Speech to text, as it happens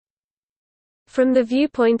From the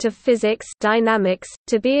viewpoint of physics dynamics,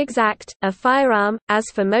 to be exact, a firearm, as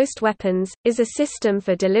for most weapons, is a system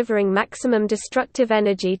for delivering maximum destructive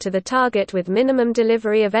energy to the target with minimum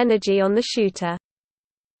delivery of energy on the shooter.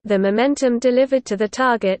 The momentum delivered to the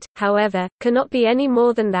target, however, cannot be any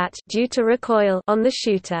more than that due to recoil on the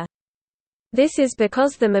shooter. This is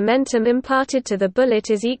because the momentum imparted to the bullet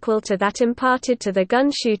is equal to that imparted to the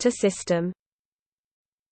gun-shooter system.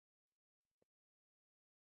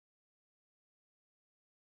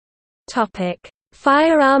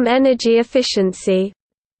 Firearm energy efficiency.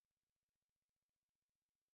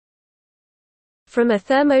 From a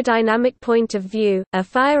thermodynamic point of view, a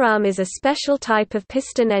firearm is a special type of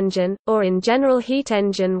piston engine, or in general heat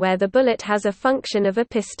engine where the bullet has a function of a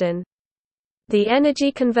piston. The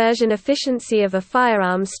energy conversion efficiency of a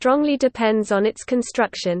firearm strongly depends on its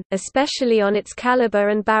construction, especially on its caliber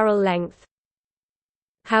and barrel length.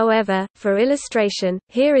 However, for illustration,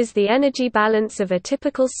 here is the energy balance of a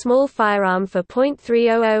typical small firearm for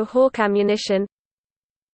 .300 Hawk ammunition.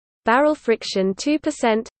 Barrel friction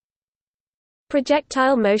 2%,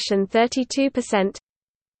 projectile motion 32%,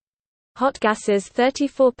 hot gases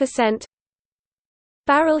 34%,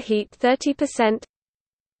 barrel heat 30%,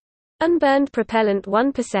 unburned propellant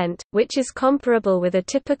 1%, which is comparable with a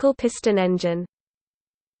typical piston engine.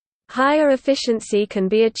 Higher efficiency can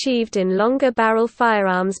be achieved in longer barrel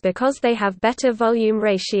firearms because they have better volume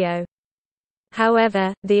ratio.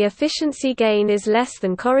 However, the efficiency gain is less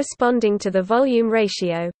than corresponding to the volume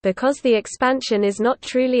ratio, because the expansion is not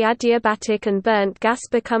truly adiabatic and burnt gas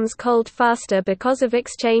becomes cold faster because of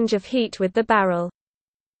exchange of heat with the barrel.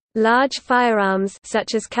 Large firearms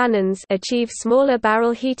such as cannons achieve smaller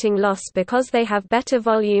barrel heating loss because they have better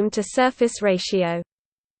volume to surface ratio.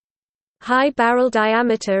 High barrel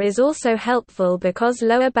diameter is also helpful because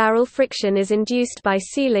lower barrel friction is induced by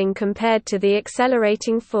sealing compared to the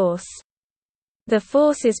accelerating force. The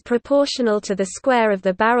force is proportional to the square of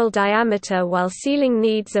the barrel diameter while sealing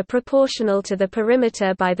needs are proportional to the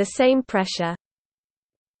perimeter by the same pressure.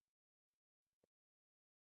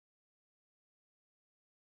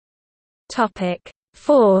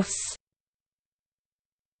 Force.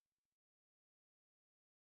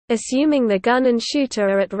 Assuming the gun and shooter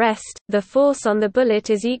are at rest, the force on the bullet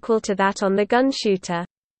is equal to that on the gun shooter.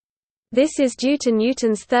 This is due to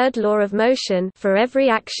Newton's third law of motion: for every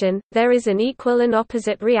action, there is an equal and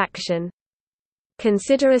opposite reaction.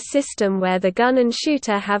 Consider a system where the gun and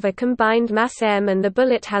shooter have a combined mass m and the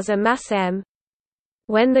bullet has a mass m.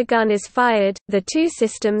 When the gun is fired, the two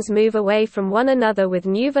systems move away from one another with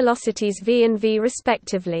new velocities v and v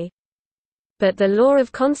respectively. But the law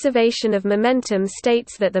of conservation of momentum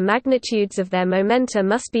states that the magnitudes of their momenta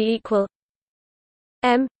must be equal.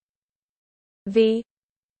 M v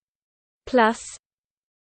plus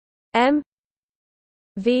m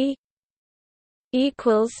v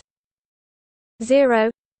equals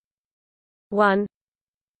 0 1.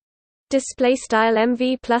 Display style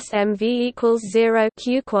mv plus mv equals 0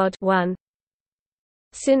 q quad 1.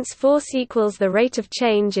 Since force equals the rate of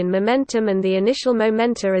change in momentum and the initial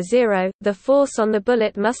momenta are zero, the force on the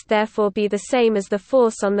bullet must therefore be the same as the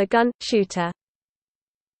force on the gun-shooter.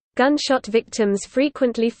 Gunshot victims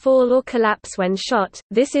frequently fall or collapse when shot.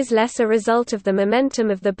 This is less a result of the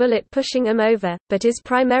momentum of the bullet pushing them over, but is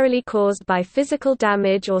primarily caused by physical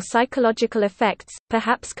damage or psychological effects,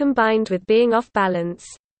 perhaps combined with being off balance.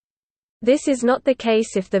 This is not the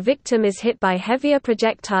case if the victim is hit by heavier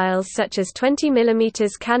projectiles such as 20 mm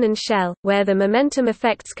cannon shell, where the momentum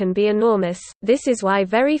effects can be enormous. This is why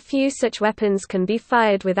very few such weapons can be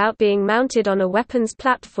fired without being mounted on a weapons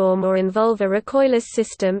platform or involve a recoilless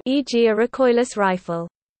system, e.g. a recoilless rifle.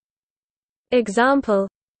 Example: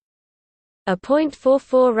 a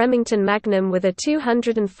 .44 Remington Magnum with a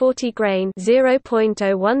 240 grain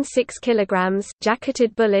 (0.016 kg)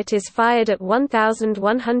 jacketed bullet is fired at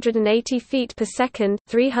 1,180 feet per second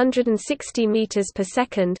 (360 meters per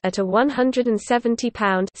second) at a 170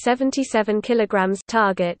 pound (77 kg)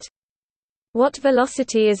 target. What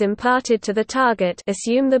velocity is imparted to the target?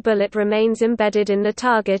 Assume the bullet remains embedded in the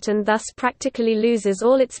target and thus practically loses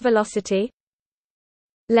all its velocity.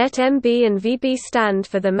 Let MB and VB stand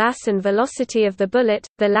for the mass and velocity of the bullet,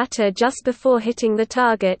 the latter just before hitting the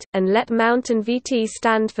target, and let mount and VT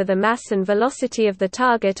stand for the mass and velocity of the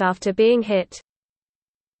target after being hit.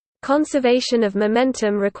 Conservation of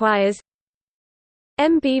momentum requires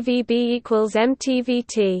MBVB equals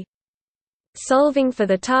MTVT. Solving for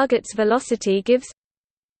the target's velocity gives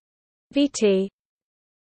VT.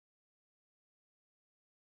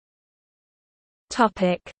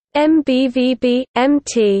 MBVB,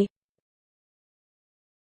 MT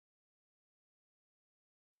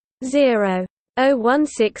 0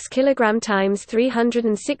 0.016 kg times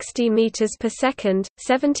 360 meters per second,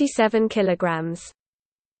 77 kilograms.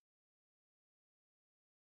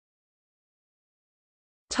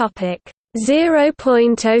 Topic: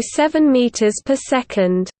 0.07 meters per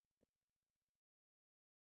second.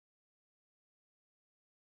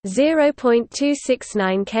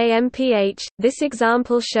 0.269 kmph. This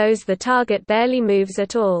example shows the target barely moves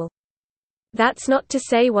at all. That's not to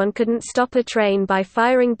say one couldn't stop a train by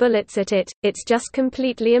firing bullets at it, it's just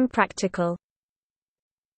completely impractical.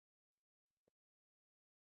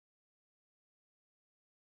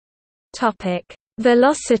 Topic: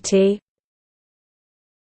 Velocity.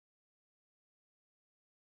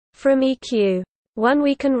 From EQ1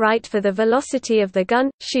 we can write for the velocity of the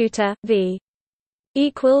gun shooter v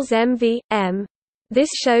equals mv m. This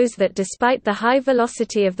shows that despite the high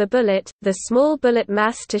velocity of the bullet, the small bullet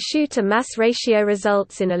mass to shooter mass ratio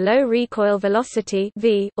results in a low recoil velocity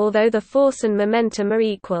v, although the force and momentum are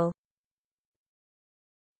equal.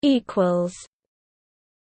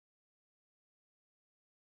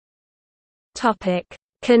 Topic: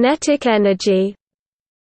 Kinetic energy.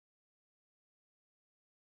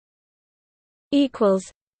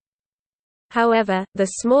 However, the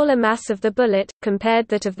smaller mass of the bullet, compared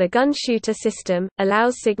that of the gun-shooter system,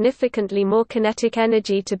 allows significantly more kinetic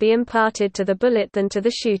energy to be imparted to the bullet than to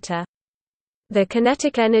the shooter. The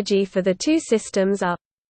kinetic energy for the two systems are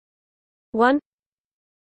 1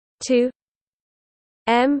 2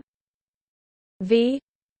 m v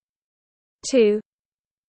 2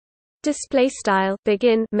 display style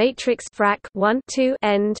begin matrix frac 1 2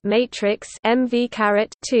 end matrix mv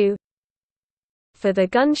caret 2 for the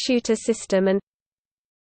gun shooter system, and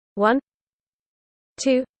 1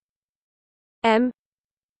 2 m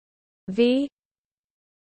v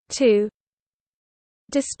 2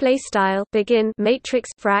 display style begin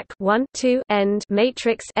matrix frac 1 2 end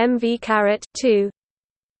matrix mv caret 2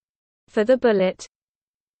 for the bullet.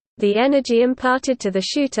 The energy imparted to the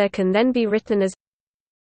shooter can then be written as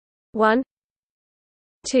 1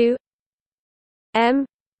 2 m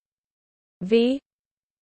v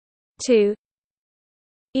 2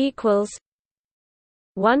 equals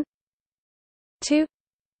 1 2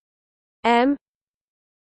 m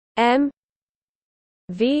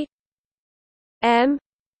v m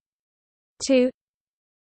 2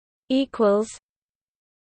 equals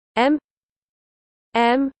m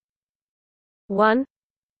 1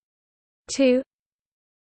 2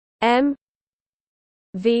 m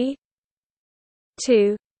v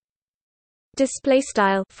 2 display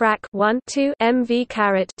style frac 1 2 mv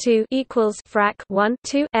caret 2 equals frac 1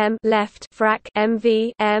 2 m left frac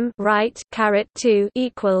mv m right caret 2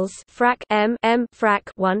 equals frac m frac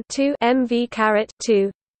 1 2 mv caret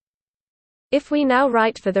 2. If we now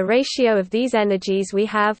write for the ratio of these energies, we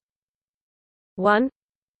have 1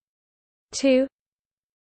 2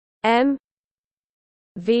 m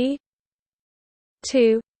v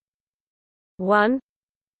 2 1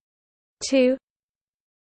 2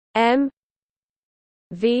 m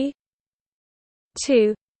v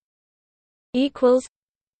 2 equals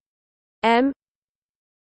m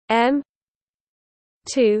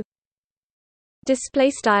 2 display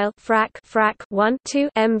style frac 1 2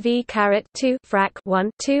 mv caret 2 frac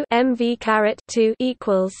 1 2 mv caret 2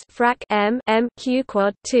 equals frac m q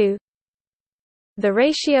quad 2. The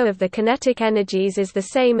ratio of the kinetic energies is the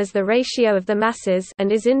same as the ratio of the masses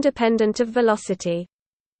and is independent of velocity.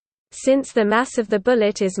 Since the mass of the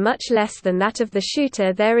bullet is much less than that of the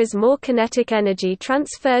shooter, there is more kinetic energy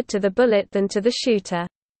transferred to the bullet than to the shooter.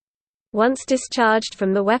 Once discharged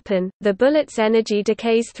from the weapon, the bullet's energy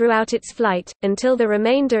decays throughout its flight, until the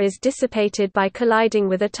remainder is dissipated by colliding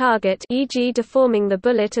with a target, e.g. deforming the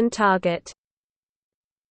bullet and target.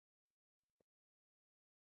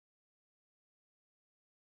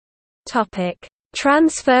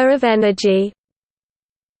 Transfer of energy.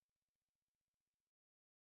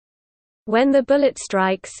 When the bullet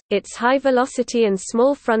strikes, its high velocity and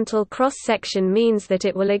small frontal cross-section means that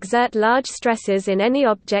it will exert large stresses in any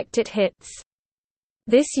object it hits.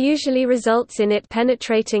 This usually results in it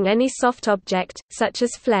penetrating any soft object, such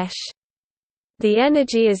as flesh. The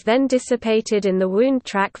energy is then dissipated in the wound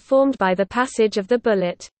track formed by the passage of the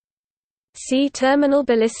bullet. See terminal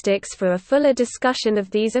ballistics for a fuller discussion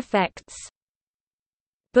of these effects.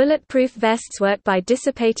 Bulletproof vests work by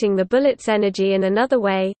dissipating the bullet's energy in another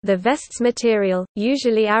way. The vest's material,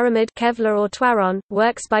 usually aramid, Kevlar or Twaron,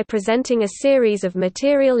 works by presenting a series of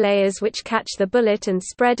material layers which catch the bullet and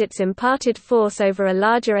spread its imparted force over a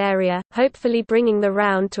larger area, hopefully bringing the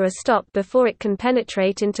round to a stop before it can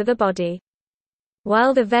penetrate into the body.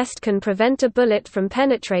 While the vest can prevent a bullet from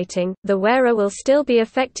penetrating, the wearer will still be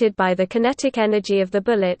affected by the kinetic energy of the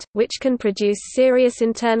bullet, which can produce serious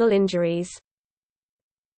internal injuries.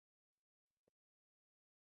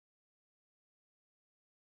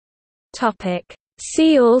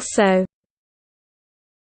 See also: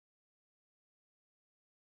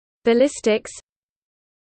 ballistics,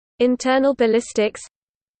 internal ballistics,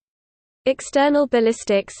 external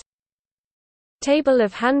ballistics, table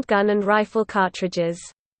of handgun and rifle cartridges.